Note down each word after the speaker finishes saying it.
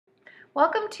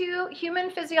Welcome to Human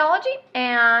Physiology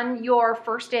and your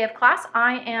first day of class.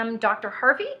 I am Dr.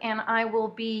 Harvey and I will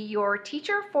be your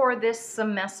teacher for this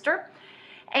semester.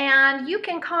 And you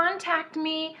can contact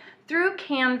me through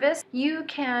Canvas. You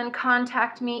can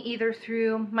contact me either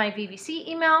through my VVC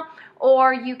email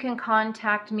or you can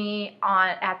contact me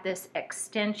at this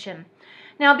extension.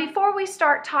 Now, before we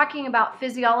start talking about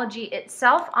physiology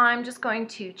itself, I'm just going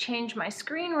to change my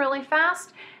screen really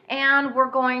fast and we're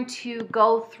going to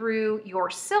go through your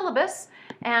syllabus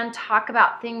and talk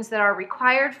about things that are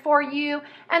required for you,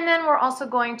 and then we're also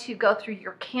going to go through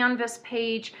your Canvas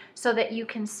page so that you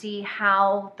can see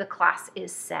how the class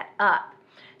is set up.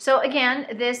 So again,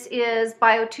 this is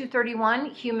Bio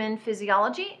 231 Human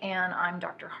Physiology and I'm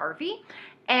Dr. Harvey.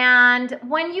 And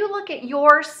when you look at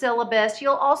your syllabus,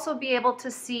 you'll also be able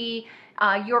to see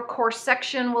your course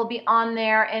section will be on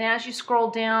there, and as you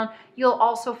scroll down, you'll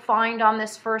also find on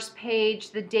this first page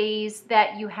the days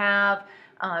that you have,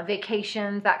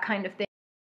 vacations, that kind of thing.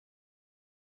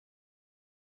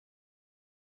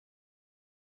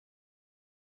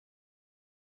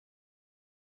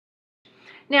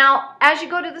 Now, as you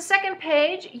go to the second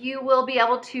page, you will be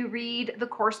able to read the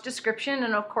course description,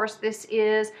 and of course this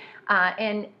is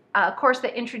a course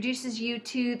that introduces you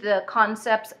to the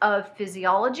concepts of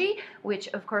physiology, which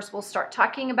of course we'll start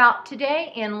talking about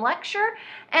today in lecture.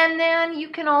 And then you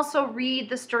can also read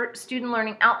the student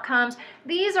learning outcomes.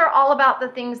 These are all about the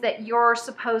things that you're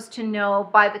supposed to know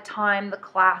by the time the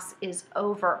class is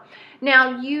over.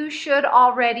 Now, you should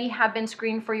already have been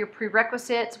screened for your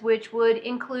prerequisites, which would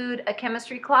include a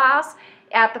chemistry class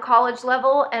at the college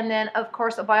level, and then of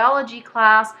course a biology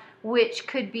class, which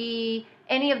could be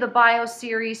any of the bio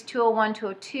series 201,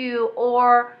 202,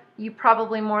 or you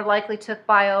probably more likely took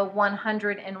bio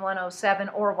 100 and 107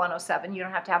 or 107. You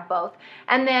don't have to have both.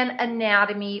 And then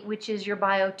anatomy, which is your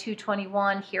bio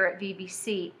 221 here at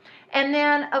VBC. And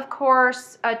then of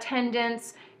course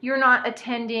attendance. You're not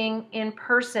attending in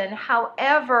person.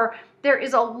 However, there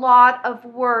is a lot of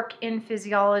work in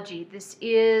physiology. This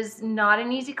is not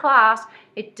an easy class.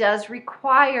 It does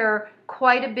require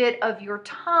quite a bit of your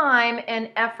time and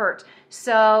effort.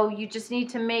 So you just need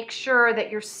to make sure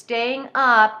that you're staying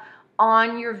up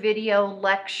on your video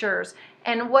lectures.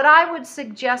 And what I would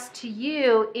suggest to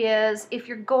you is, if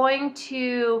you're going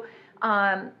to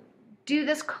do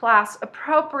this class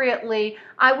appropriately,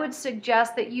 I would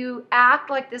suggest that you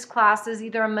act like this class is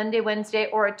either a Monday, Wednesday,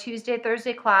 or a Tuesday,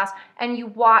 Thursday class, and you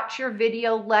watch your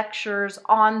video lectures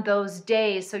on those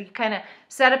days. So you kind of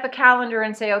set up a calendar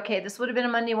and say, okay, this would have been a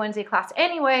Monday, Wednesday class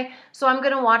anyway, so I'm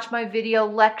going to watch my video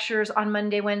lectures on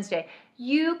Monday, Wednesday.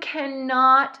 You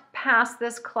cannot pass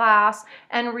this class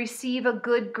and receive a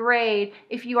good grade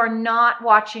if you are not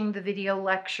watching the video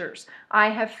lectures. I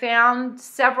have found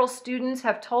several students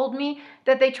have told me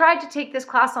that they tried to take this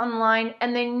class online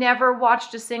and they never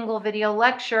watched a single video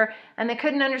lecture and they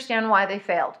couldn't understand why they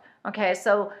failed. Okay,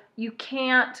 so you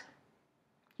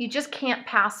just can't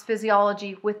pass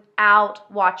physiology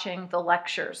without watching the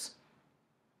lectures.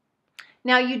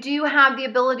 Now, you do have the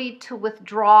ability to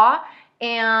withdraw,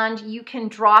 and you can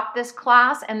drop this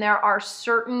class, and there are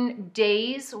certain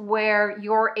days where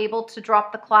you're able to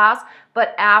drop the class,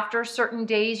 but after certain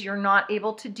days you're not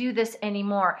able to do this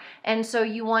anymore. And so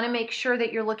you want to make sure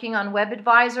that you're looking on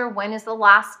WebAdvisor, when is the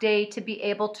last day to be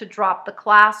able to drop the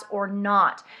class or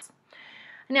not.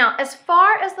 Now, as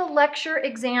far as the lecture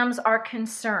exams are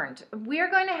concerned, we are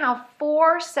going to have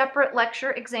 4 separate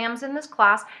lecture exams in this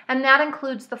class, and that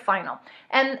includes the final.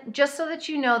 And just so that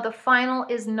you know, the final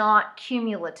is not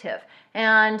cumulative.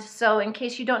 And so in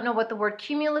case you don't know what the word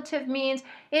cumulative means,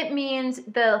 it means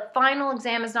the final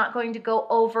exam is not going to go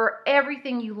over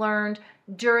everything you learned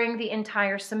during the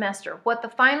entire semester. What the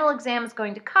final exam is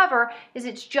going to cover is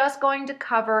it's just going to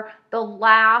cover the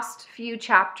last few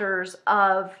chapters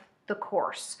of the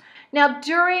course. Now,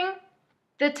 during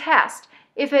the test,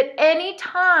 if at any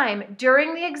time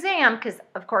during the exam, because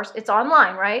of course it's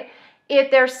online, right?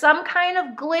 If there's some kind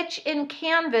of glitch in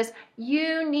Canvas,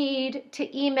 you need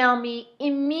to email me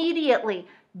immediately.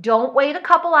 Don't wait a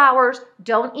couple hours.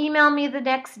 Don't email me the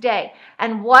next day.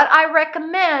 And what I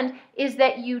recommend is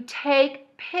that you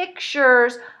take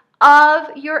pictures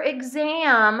of your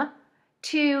exam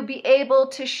to be able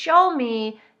to show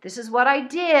me, this is what I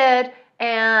did,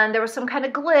 and there was some kind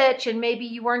of glitch and maybe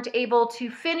you weren't able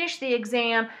to finish the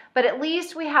exam, but at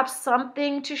least we have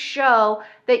something to show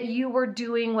that you were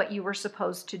doing what you were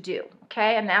supposed to do,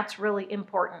 okay? And that's really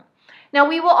important. Now,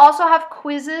 we will also have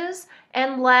quizzes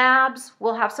and labs.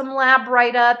 We'll have some lab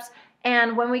write-ups,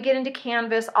 and when we get into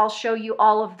Canvas, I'll show you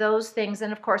all of those things.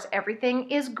 And of course,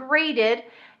 everything is graded,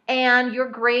 and your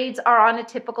grades are on a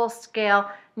typical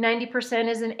scale. 90%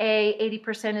 is an A,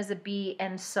 80% is a B,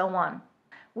 and so on.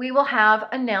 We will have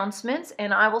announcements,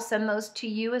 and I will send those to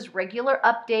you as regular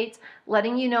updates,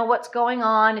 letting you know what's going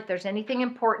on, if there's anything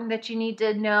important that you need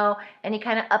to know, any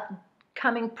kind of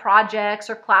upcoming projects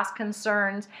or class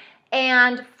concerns.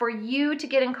 And for you to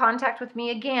get in contact with me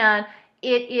again,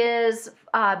 it is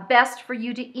best for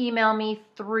you to email me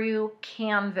through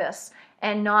Canvas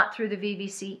and not through the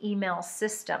VVC email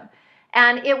system.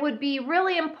 And it would be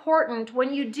really important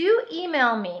when you do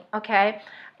email me, okay?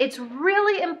 It's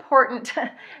really important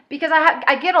because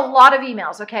I get a lot of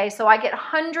emails, okay? So I get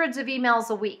hundreds of emails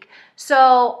a week.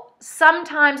 So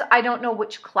sometimes I don't know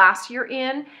which class you're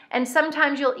in, and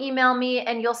sometimes you'll email me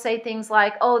and you'll say things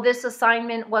like, oh, this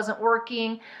assignment wasn't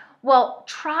working. Well,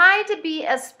 try to be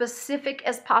as specific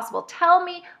as possible. Tell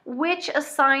me which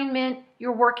assignment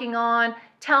you're working on.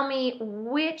 Tell me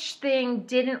which thing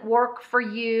didn't work for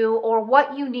you or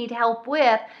what you need help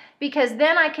with, because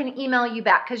then I can email you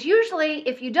back. Because usually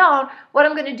if you don't, what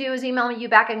I'm going to do is email you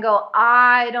back and go,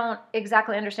 I don't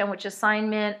exactly understand which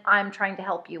assignment I'm trying to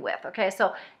help you with. Okay,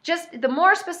 so just the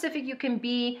more specific you can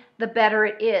be, the better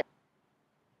it is.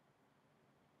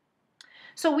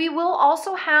 So we will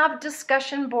also have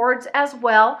discussion boards as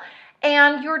well,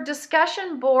 and your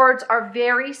discussion boards are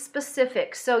very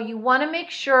specific. So you want to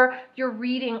make sure you're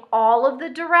reading all of the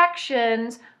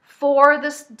directions for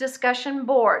this discussion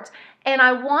boards. And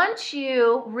I want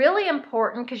you, really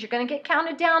important, because you're going to get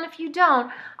counted down if you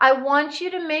don't, I want you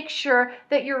to make sure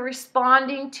that you're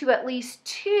responding to at least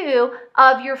 2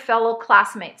 of your fellow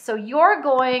classmates. So you're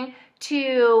going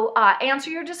to answer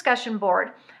your discussion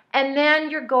board, and then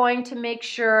you're going to make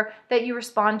sure that you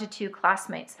respond to 2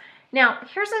 classmates. Now,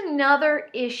 here's another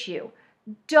issue.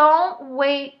 Don't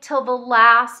wait till the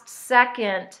last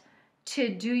second to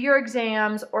do your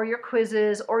exams or your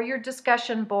quizzes or your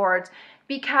discussion boards,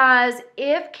 because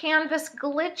if Canvas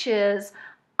glitches,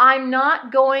 I'm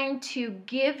not going to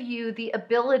give you the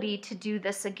ability to do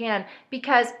this again.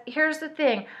 Because here's the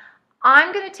thing.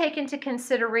 I'm going to take into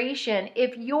consideration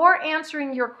if you're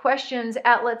answering your questions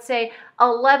at, let's say,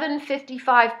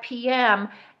 11:55 p.m.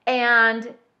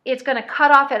 and it's going to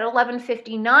cut off at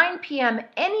 11:59 p.m.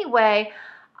 anyway,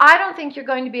 I don't think you're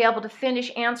going to be able to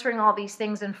finish answering all these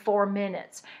things in 4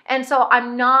 minutes. And so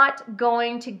I'm not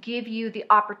going to give you the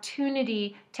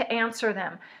opportunity to answer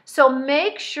them. So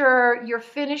make sure you're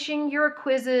finishing your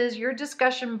quizzes, your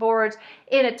discussion boards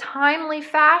in a timely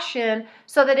fashion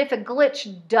so that if a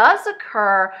glitch does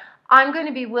occur, I'm going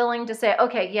to be willing to say,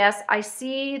 okay, yes, I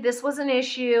see this was an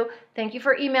issue. Thank you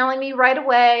for emailing me right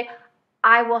away.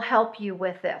 I will help you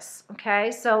with this, okay?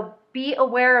 So be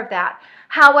aware of that.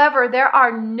 However, there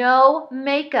are no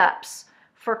makeups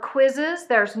for quizzes.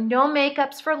 There's no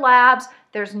makeups for labs.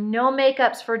 There's no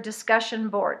makeups for discussion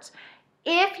boards.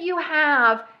 If you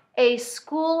have a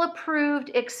school-approved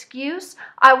excuse,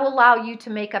 I will allow you to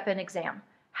make up an exam.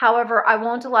 However, I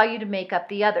won't allow you to make up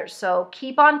the others. So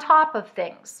keep on top of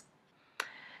things.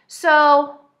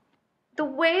 So the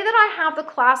way that I have the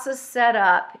classes set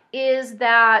up is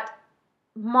that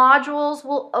modules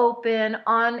will open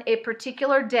on a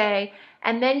particular day,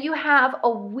 and then you have a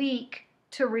week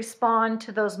to respond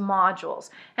to those modules.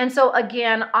 And so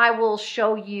again, I will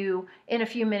show you in a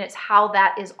few minutes how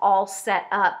that is all set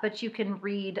up, but you can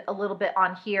read a little bit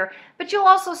on here. But you'll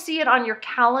also see it on your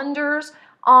calendars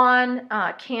on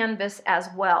Canvas as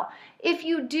well. If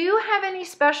you do have any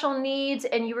special needs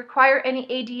and you require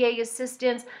any ADA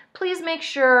assistance, please make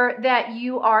sure that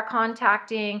you are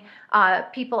contacting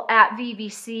people at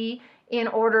VVC in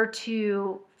order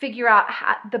to figure out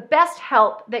the best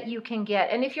help that you can get.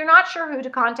 And if you're not sure who to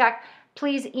contact,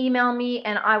 please email me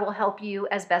and I will help you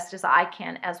as best as I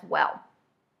can as well.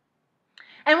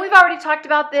 And we've already talked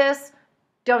about this.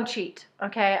 Don't cheat,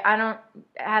 okay? I don't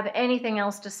have anything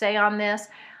else to say on this.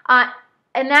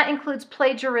 And that includes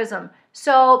plagiarism.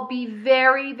 So be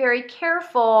very, very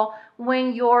careful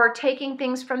when you're taking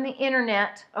things from the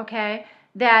internet, okay,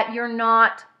 that you're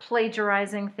not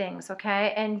plagiarizing things,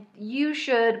 okay? And you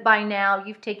should, by now,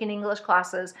 you've taken English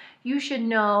classes, you should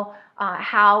know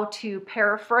how to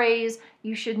paraphrase,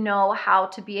 you should know how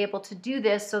to be able to do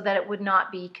this so that it would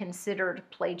not be considered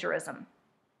plagiarism.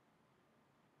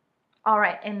 All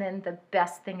right, and then the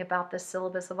best thing about this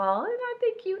syllabus of all, and aren't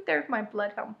they cute? They're my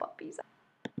bloodhound puppies.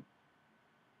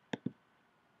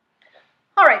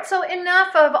 All right, so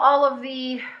enough of all of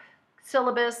the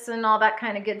syllabus and all that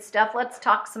kind of good stuff. Let's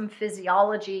talk some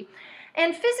physiology.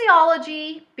 And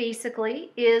physiology basically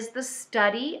is the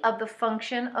study of the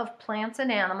function of plants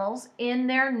and animals in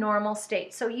their normal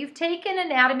state. So you've taken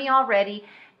anatomy already,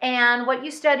 and what you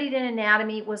studied in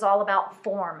anatomy was all about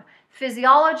form.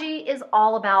 Physiology is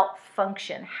all about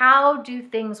function. How do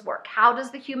things work? How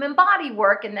does the human body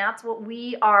work? And that's what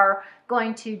we are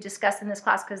going to discuss in this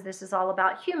class, because this is all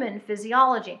about human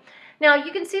physiology. Now,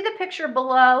 you can see the picture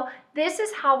below. This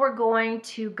is how we're going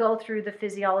to go through the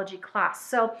physiology class.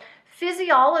 So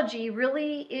physiology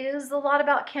really is a lot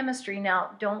about chemistry.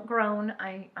 Now, don't groan.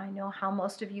 I know how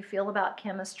most of you feel about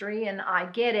chemistry, and I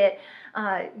get it.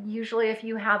 Usually if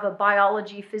you have a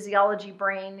biology, physiology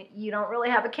brain, you don't really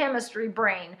have a chemistry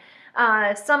brain.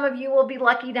 Some of you will be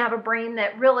lucky to have a brain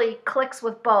that really clicks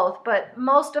with both, but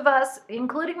most of us,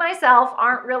 including myself,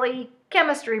 aren't really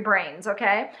chemistry brains,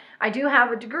 okay? I do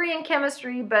have a degree in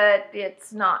chemistry, but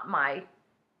it's not my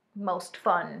most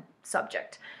fun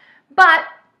subject. But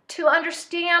to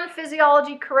understand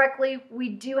physiology correctly, we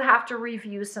do have to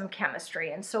review some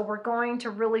chemistry. And so we're going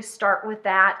to really start with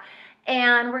that.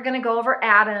 And we're going to go over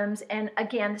atoms. And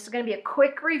again, this is going to be a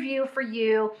quick review for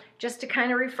you, just to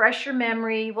kind of refresh your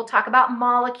memory. We'll talk about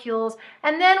molecules,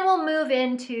 and then we'll move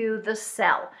into the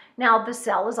cell. Now, the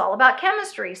cell is all about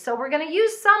chemistry, so we're going to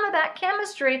use some of that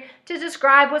chemistry to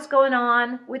describe what's going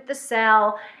on with the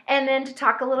cell, and then to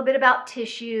talk a little bit about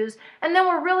tissues, and then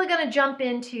we're really going to jump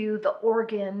into the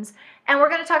organs, and we're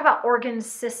going to talk about organ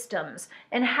systems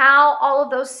and how all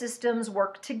of those systems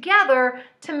work together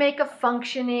to make a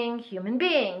functioning human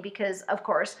being, because, of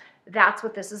course, that's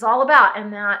what this is all about,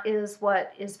 and that is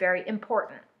what is very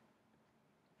important.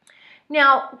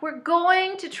 Now, we're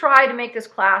going to try to make this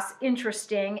class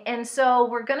interesting, and so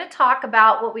we're going to talk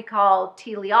about what we call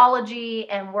teleology,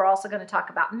 and we're also going to talk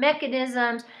about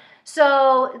mechanisms.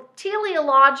 So,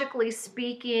 teleologically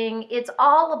speaking, it's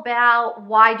all about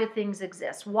why do things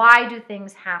exist? Why do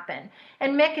things happen?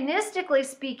 And mechanistically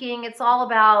speaking, it's all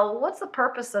about what's the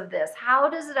purpose of this?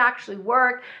 How does it actually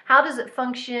work? How does it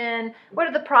function? What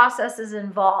are the processes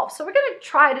involved? So we're going to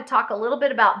try to talk a little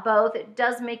bit about both. It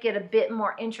does make it a bit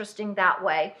more interesting that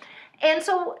way. And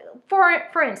so,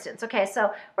 for instance, okay,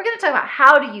 so we're going to talk about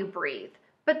how do you breathe?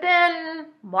 But then,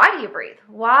 why do you breathe?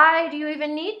 Why do you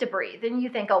even need to breathe? And you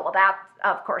think, oh, well, that,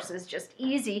 of course, is just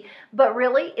easy. But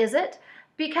really, is it?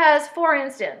 Because, for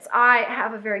instance, I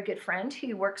have a very good friend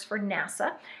who works for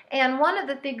NASA. And one of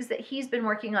the things that he's been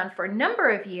working on for a number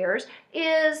of years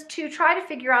is to try to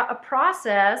figure out a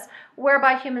process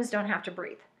whereby humans don't have to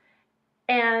breathe.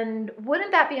 And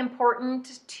wouldn't that be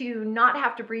important to not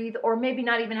have to breathe, or maybe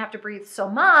not even have to breathe so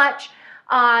much,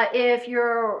 if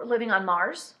you're living on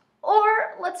Mars?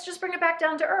 Or let's just bring it back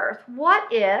down to Earth. What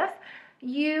if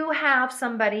you have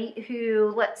somebody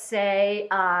who, let's say,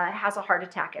 has a heart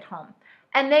attack at home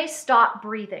and they stop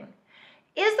breathing?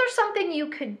 Is there something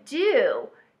you could do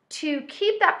to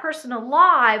keep that person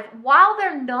alive while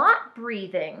they're not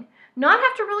breathing, not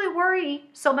have to really worry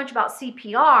so much about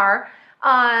CPR,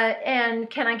 and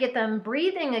can I get them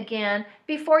breathing again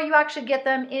before you actually get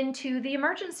them into the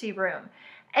emergency room?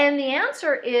 And the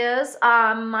answer is,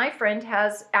 my friend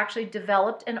has actually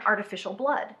developed an artificial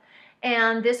blood.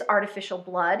 And this artificial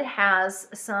blood has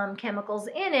some chemicals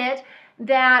in it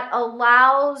that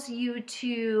allows you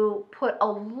to put a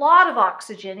lot of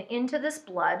oxygen into this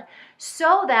blood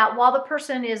so that while the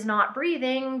person is not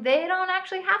breathing, they don't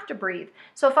actually have to breathe.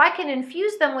 So if I can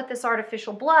infuse them with this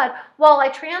artificial blood while I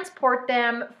transport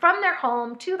them from their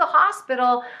home to the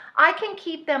hospital, I can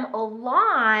keep them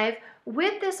alive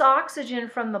with this oxygen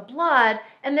from the blood,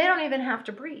 and they don't even have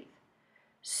to breathe.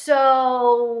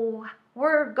 So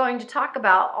we're going to talk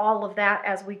about all of that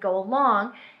as we go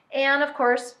along. And of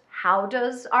course, how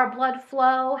does our blood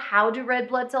flow? How do red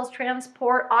blood cells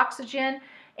transport oxygen?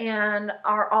 And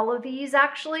are all of these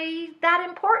actually that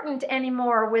important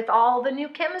anymore with all the new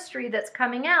chemistry that's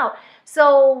coming out?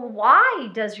 So why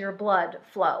does your blood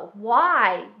flow?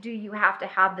 Why do you have to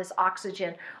have this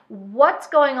oxygen? What's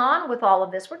going on with all of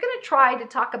this? We're going to try to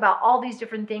talk about all these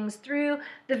different things through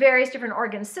the various different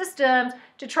organ systems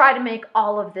to try to make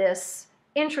all of this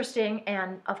interesting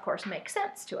and, of course, make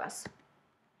sense to us.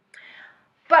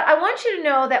 But I want you to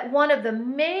know that one of the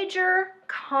major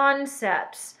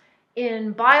concepts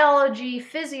in biology,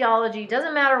 physiology,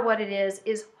 doesn't matter what it is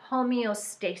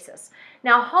homeostasis.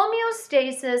 Now,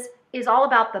 homeostasis is all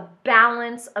about the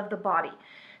balance of the body.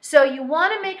 So you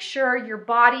want to make sure your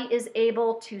body is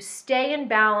able to stay in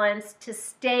balance, to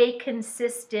stay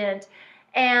consistent,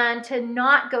 and to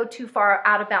not go too far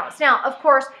out of balance. Now, of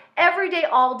course, every day,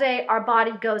 all day, our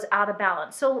body goes out of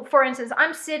balance. So, for instance,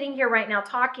 I'm sitting here right now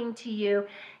talking to you,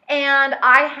 and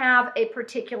I have a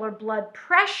particular blood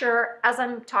pressure as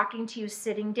I'm talking to you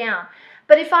sitting down.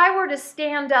 But if I were to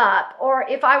stand up or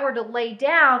if I were to lay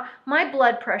down, my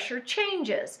blood pressure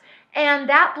changes. And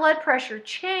that blood pressure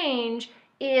change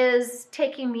is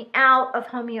taking me out of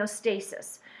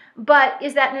homeostasis. But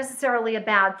is that necessarily a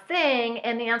bad thing?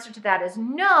 And the answer to that is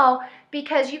no,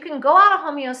 because you can go out of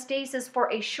homeostasis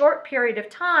for a short period of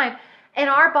time, and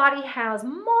our body has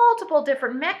multiple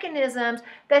different mechanisms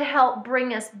that help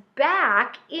bring us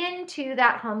back into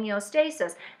that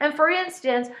homeostasis. And for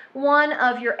instance, one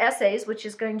of your essays, which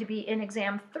is going to be in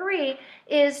exam 3,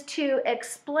 is to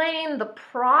explain the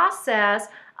process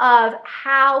of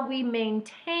how we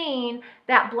maintain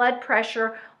that blood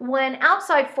pressure when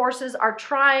outside forces are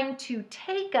trying to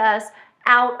take us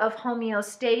out of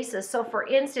homeostasis. So for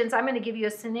instance, I'm going to give you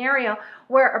a scenario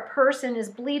where a person is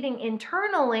bleeding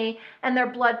internally and their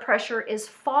blood pressure is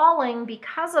falling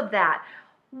because of that.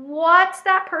 What's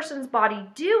that person's body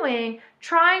doing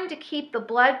trying to keep the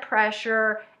blood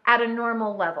pressure at a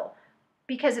normal level?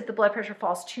 Because if the blood pressure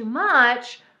falls too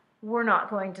much, we're not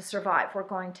going to survive. We're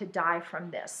going to die from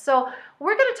this. So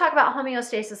we're going to talk about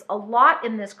homeostasis a lot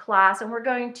in this class, and we're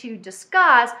going to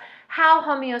discuss how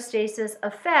homeostasis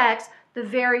affects the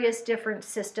various different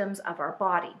systems of our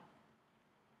body.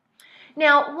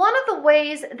 Now, one of the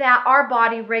ways that our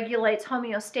body regulates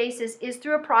homeostasis is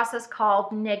through a process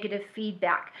called negative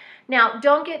feedback. Now,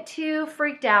 don't get too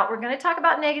freaked out. We're going to talk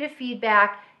about negative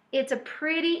feedback. It's a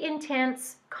pretty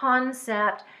intense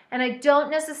concept, and I don't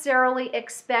necessarily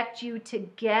expect you to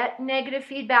get negative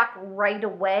feedback right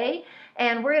away,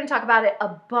 and we're going to talk about it a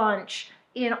bunch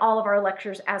in all of our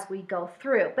lectures as we go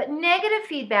through. But negative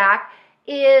feedback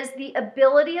is the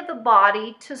ability of the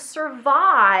body to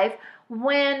survive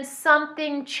when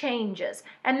something changes.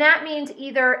 And that means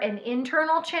either an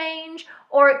internal change,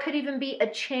 or it could even be a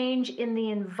change in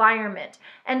the environment.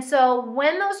 And so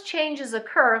when those changes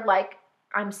occur, like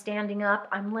I'm standing up,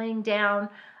 I'm laying down,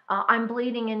 I'm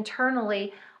bleeding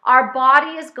internally, our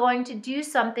body is going to do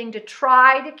something to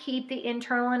try to keep the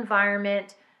internal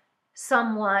environment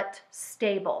somewhat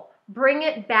stable. Bring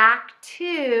it back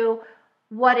to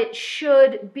what it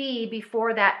should be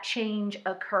before that change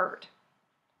occurred.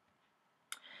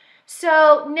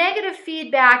 So negative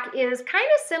feedback is kind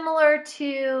of similar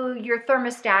to your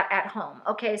thermostat at home.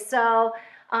 Okay, so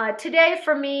today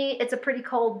for me, it's a pretty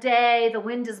cold day. The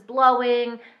wind is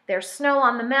blowing. There's snow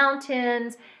on the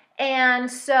mountains. And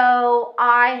so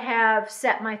I have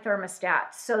set my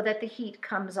thermostat so that the heat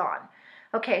comes on.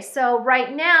 Okay, so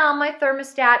right now my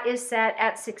thermostat is set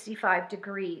at 65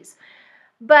 degrees.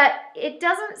 But it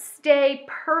doesn't stay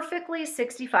perfectly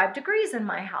 65 degrees in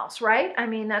my house, right? I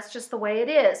mean, that's just the way it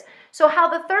is. So how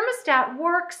the thermostat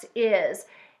works is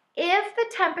if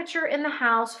the temperature in the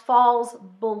house falls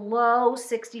below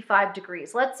 65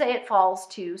 degrees, let's say it falls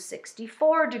to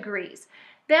 64 degrees,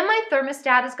 then my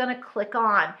thermostat is going to click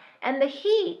on and the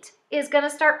heat is going to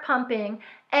start pumping,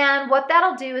 and what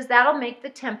that'll do is that'll make the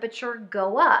temperature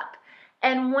go up.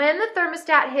 And when the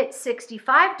thermostat hits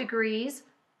 65 degrees,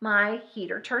 my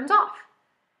heater turns off.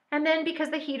 And then because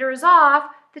the heater is off,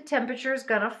 the temperature is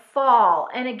going to fall.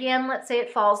 And again, let's say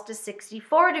it falls to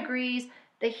 64 degrees,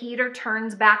 the heater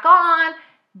turns back on,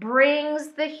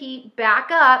 brings the heat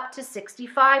back up to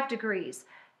 65 degrees.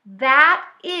 That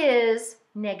is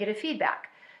negative feedback.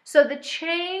 So the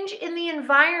change in the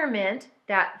environment,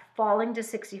 that falling to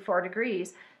 64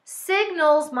 degrees,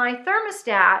 signals my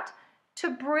thermostat to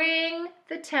bring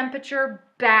the temperature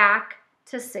back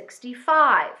to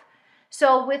 65.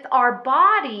 So with our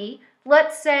body,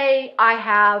 let's say I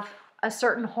have a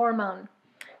certain hormone,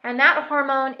 and that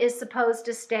hormone is supposed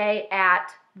to stay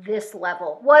at this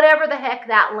level, whatever the heck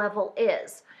that level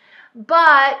is.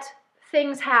 But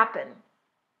things happen.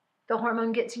 The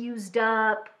hormone gets used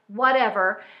up,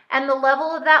 whatever, and the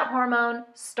level of that hormone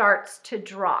starts to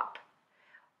drop.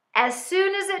 As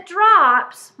soon as it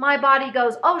drops, my body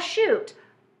goes, oh shoot,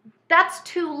 that's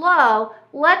too low.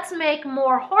 Let's make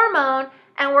more hormone,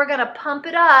 and we're going to pump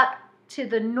it up to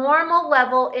the normal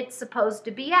level it's supposed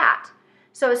to be at.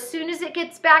 So as soon as it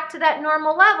gets back to that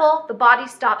normal level, the body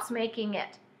stops making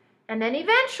it. And then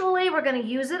eventually we're going to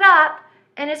use it up,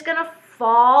 and it's going to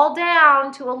fall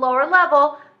down to a lower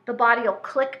level. The body will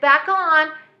click back on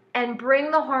and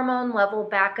bring the hormone level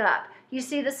back up. You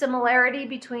see the similarity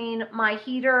between my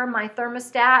heater, my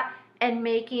thermostat, and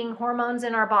making hormones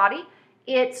in our body?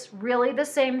 It's really the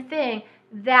same thing.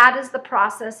 That is the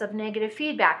process of negative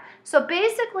feedback. So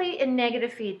basically in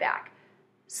negative feedback,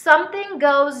 something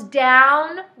goes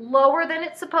down lower than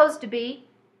it's supposed to be,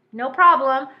 no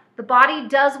problem. The body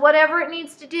does whatever it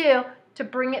needs to do to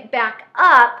bring it back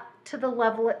up to the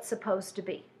level it's supposed to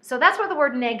be. So that's where the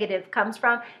word negative comes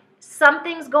from.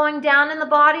 Something's going down in the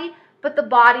body, but the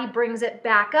body brings it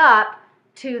back up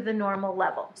to the normal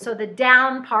level. So the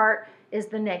down part is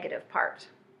the negative part.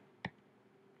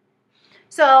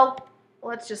 So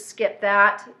let's just skip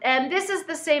that. And this is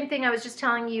the same thing I was just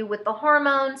telling you with the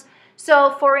hormones.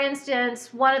 So for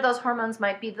instance, one of those hormones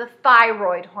might be the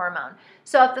thyroid hormone.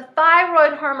 So if the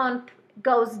thyroid hormone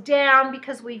goes down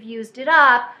because we've used it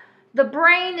up, the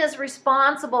brain is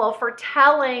responsible for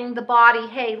telling the body,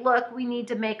 hey, look, we need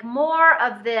to make more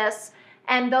of this,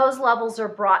 and those levels are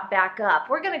brought back up.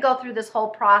 We're going to go through this whole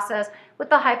process with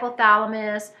the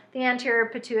hypothalamus, the anterior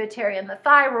pituitary, and the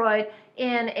thyroid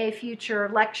in a future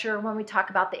lecture when we talk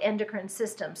about the endocrine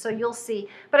system. So you'll see.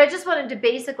 But I just wanted to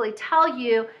basically tell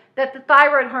you that the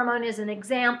thyroid hormone is an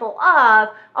example of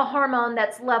a hormone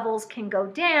that's levels can go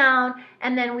down,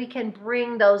 and then we can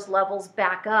bring those levels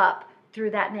back up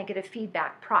through that negative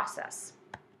feedback process.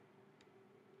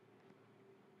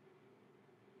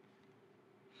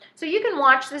 So you can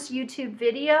watch this YouTube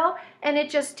video, and it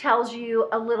just tells you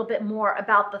a little bit more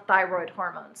about the thyroid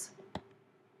hormones.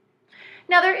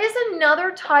 Now there is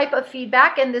another type of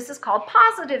feedback, and this is called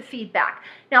positive feedback.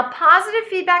 Now positive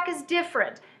feedback is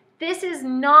different. This is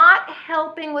not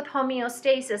helping with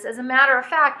homeostasis. As a matter of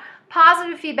fact,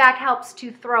 positive feedback helps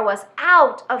to throw us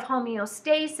out of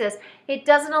homeostasis. It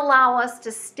doesn't allow us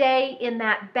to stay in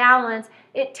that balance.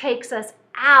 It takes us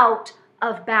out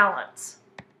of balance.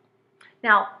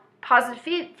 Now, positive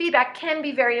feedback can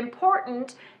be very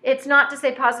important. It's not to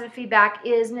say positive feedback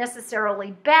is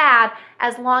necessarily bad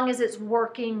as long as it's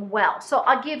working well. So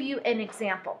I'll give you an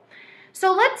example.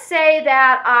 So let's say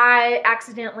that I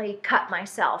accidentally cut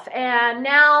myself and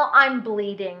now I'm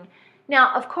bleeding.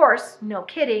 Now, of course, no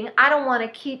kidding, I don't want to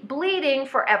keep bleeding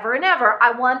forever and ever.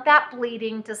 I want that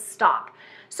bleeding to stop.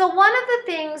 So one of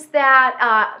the things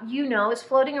that is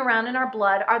floating around in our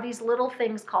blood are these little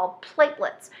things called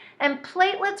platelets. And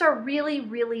platelets are really,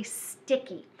 really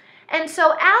sticky. And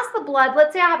so as the blood,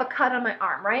 let's say I have a cut on my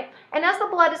arm, right? And as the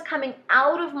blood is coming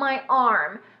out of my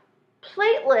arm,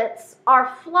 platelets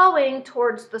are flowing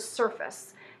towards the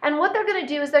surface. And what they're going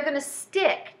to do is they're going to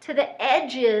stick to the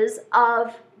edges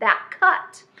of that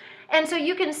cut. And so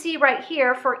you can see right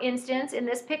here, for instance, in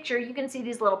this picture, you can see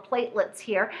these little platelets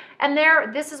here. And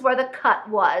this is where the cut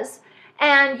was.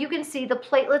 And you can see the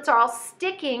platelets are all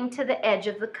sticking to the edge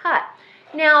of the cut.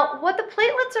 Now, what the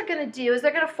platelets are going to do is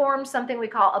they're going to form something we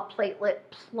call a platelet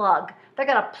plug. They're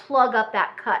going to plug up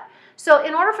that cut. So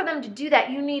in order for them to do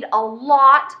that, you need a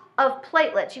lot of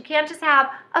platelets. You can't just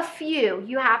have a few.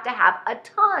 You have to have a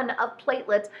ton of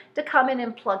platelets to come in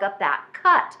and plug up that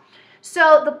cut.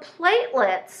 So the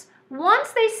platelets,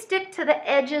 once they stick to the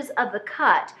edges of the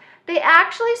cut, they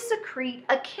actually secrete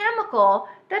a chemical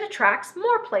that attracts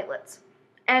more platelets.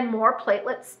 And more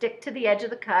platelets stick to the edge of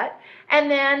the cut,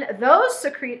 and then those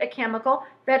secrete a chemical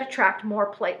that attract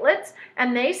more platelets,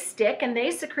 and they stick and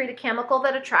they secrete a chemical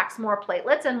that attracts more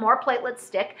platelets, and more platelets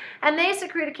stick and they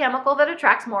secrete a chemical that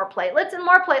attracts more platelets, and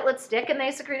more platelets stick and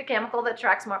they secrete a chemical that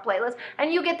attracts more platelets,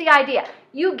 and you get the idea.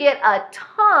 You get a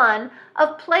ton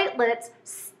of platelets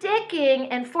sticking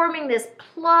and forming this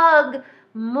plug,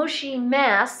 mushy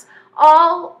mess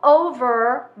all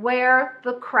over where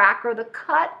the crack or the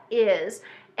cut is,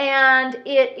 and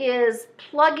it is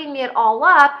plugging it all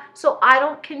up so I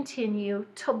don't continue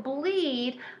to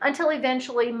bleed until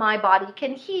eventually my body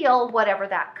can heal whatever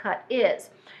that cut is.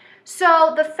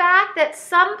 So the fact that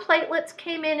some platelets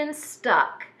came in and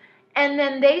stuck, and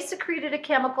then they secreted a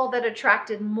chemical that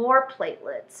attracted more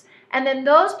platelets, and then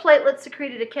those platelets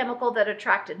secreted a chemical that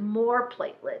attracted more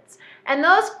platelets, and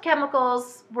those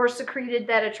chemicals were secreted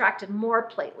that attracted more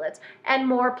platelets, and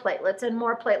more platelets, and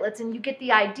more platelets, and you get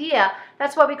the idea.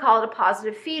 That's why we call it a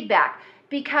positive feedback,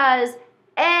 because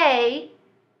A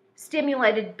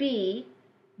stimulated B,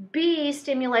 B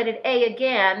stimulated A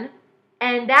again,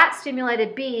 and that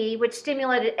stimulated B, which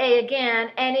stimulated A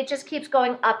again, and it just keeps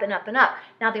going up and up and up.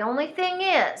 Now, the only thing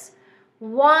is,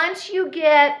 once you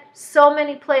get so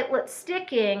many platelets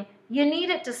sticking, you need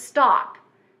it to stop.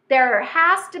 There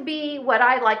has to be what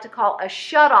I like to call a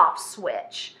shut-off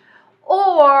switch,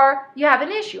 or you have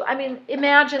an issue. I mean,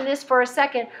 imagine this for a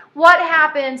second. What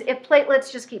happens if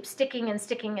platelets just keep sticking and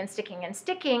sticking and sticking and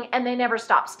sticking, and they never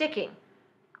stop sticking?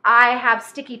 I have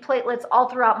sticky platelets all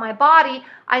throughout my body.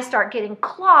 I start getting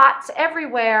clots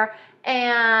everywhere,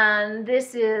 and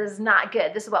this is not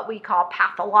good. This is what we call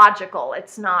pathological.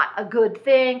 It's not a good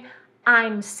thing.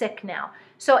 I'm sick now.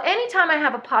 So anytime I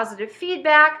have a positive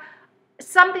feedback,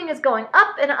 something is going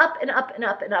up and up and up and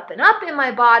up and up and up in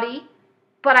my body,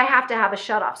 but I have to have a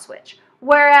shut-off switch.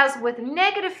 Whereas with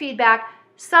negative feedback,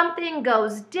 something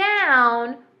goes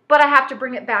down, but I have to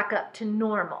bring it back up to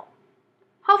normal.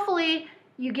 Hopefully,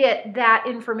 you get that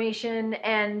information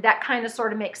and that kind of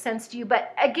sort of makes sense to you.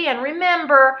 But again,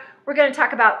 remember, we're going to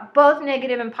talk about both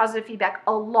negative and positive feedback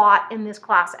a lot in this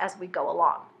class as we go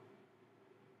along.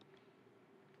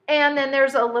 And then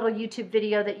there's a little YouTube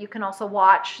video that you can also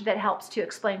watch that helps to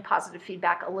explain positive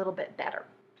feedback a little bit better.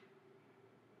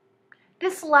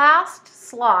 This last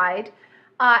slide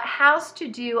has to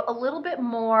do a little bit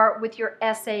more with your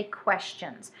essay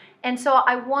questions. And so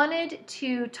I wanted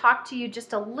to talk to you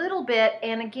just a little bit,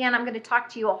 and again, I'm going to talk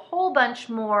to you a whole bunch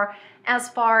more as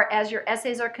far as your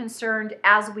essays are concerned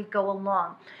as we go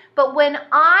along. But when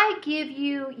I give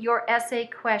you your essay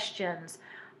questions,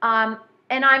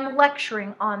 and I'm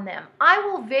lecturing on them, I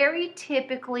will very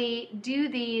typically do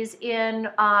these in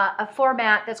a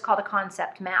format that's called a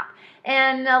concept map.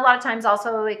 And a lot of times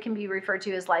also it can be referred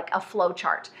to as like a flow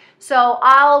chart. So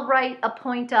I'll write a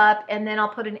point up and then I'll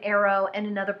put an arrow and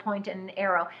another point and an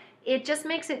arrow. It just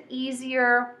makes it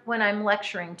easier when I'm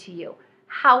lecturing to you.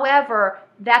 However,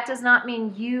 that does not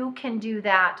mean you can do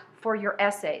that for your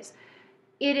essays.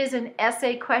 It is an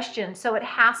essay question, so it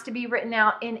has to be written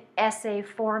out in essay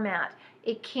format.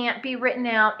 It can't be written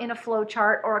out in a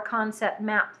flowchart or a concept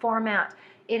map format.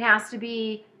 It has to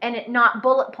be, and not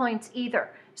bullet points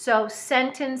either. So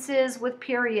sentences with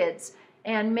periods,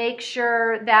 and make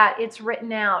sure that it's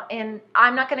written out. And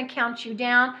I'm not going to count you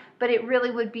down, but it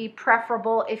really would be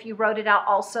preferable if you wrote it out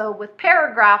also with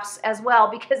paragraphs as well,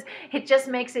 because it just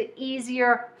makes it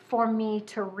easier for me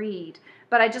to read.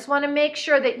 But I just want to make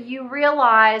sure that you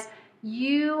realize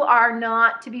you are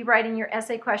not to be writing your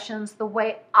essay questions the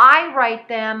way I write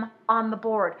them on the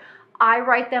board. I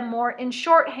write them more in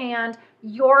shorthand.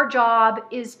 Your job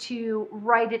is to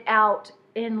write it out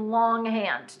in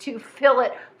longhand, to fill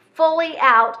it fully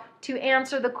out, to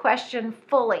answer the question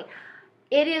fully.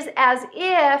 It is as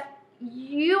if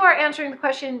you are answering the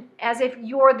question as if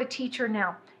you're the teacher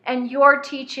now, and you're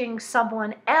teaching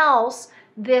someone else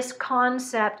this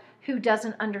concept who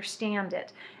doesn't understand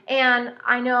it. And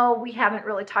I know we haven't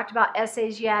really talked about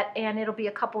essays yet, and it'll be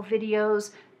a couple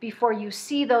videos before you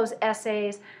see those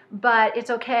essays, but it's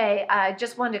okay. I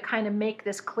just wanted to kind of make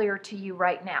this clear to you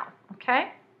right now,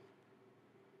 okay?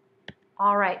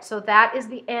 All right, so that is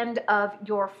the end of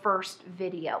your first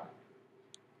video.